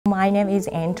My name is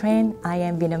Anh Tran. I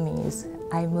am Vietnamese.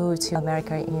 I moved to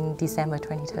America in December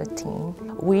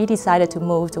 2013. We decided to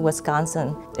move to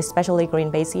Wisconsin, especially Green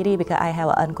Bay City, because I have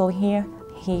an uncle here.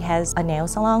 He has a nail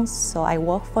salon, so I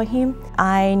work for him.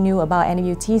 I knew about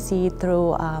NWTC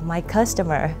through my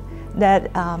customer.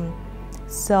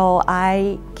 So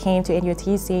I came to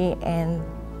NWTC and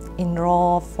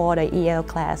enrolled for the EL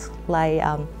class, like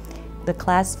the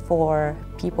class for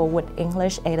people with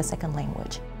English as a second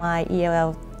language. My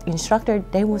EL instructor,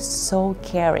 they were so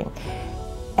caring.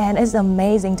 And it's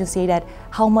amazing to see that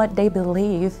how much they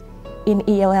believe in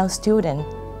ELL students,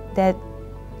 that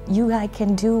you guys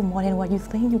can do more than what you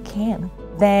think you can.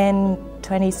 Then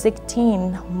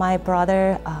 2016, my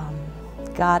brother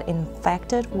got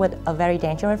infected with a very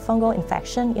dangerous fungal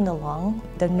infection in the lung.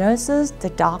 The nurses,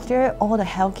 the doctor, all the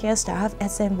healthcare staff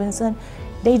at St. Vincent,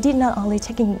 they did not only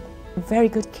taking very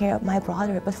good care of my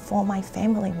brother, but for my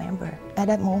family member. At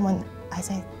that moment, I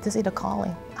said, this is the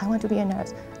calling. I want to be a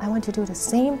nurse. I want to do the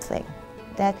same thing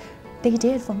that they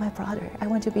did for my brother. I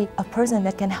want to be a person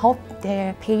that can help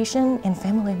their patient and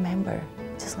family member,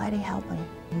 just like they help me.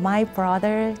 My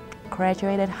brother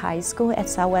graduated high school at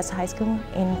Southwest High School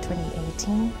in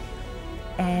 2018,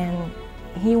 and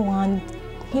he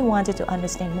wanted to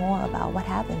understand more about what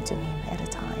happened to him at the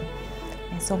time.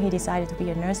 And so he decided to be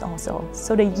a nurse also.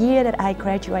 So the year that I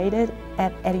graduated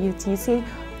at NWTC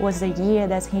was the year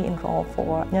that he enrolled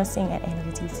for nursing at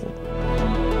NWTC.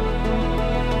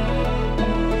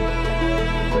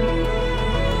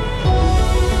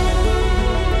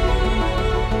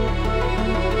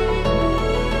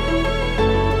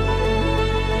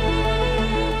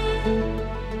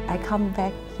 I come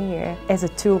back here as a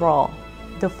two role.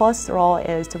 The first role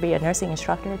is to be a nursing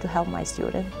instructor to help my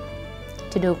student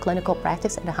to do clinical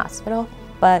practice in the hospital.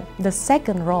 But the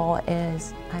second role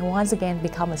is I once again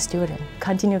become a student,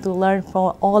 continue to learn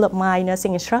from all of my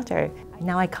nursing instructors.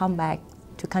 Now I come back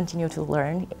to continue to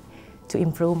learn, to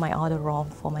improve my other role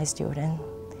for my student.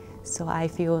 So I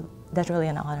feel that's really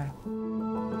an honor.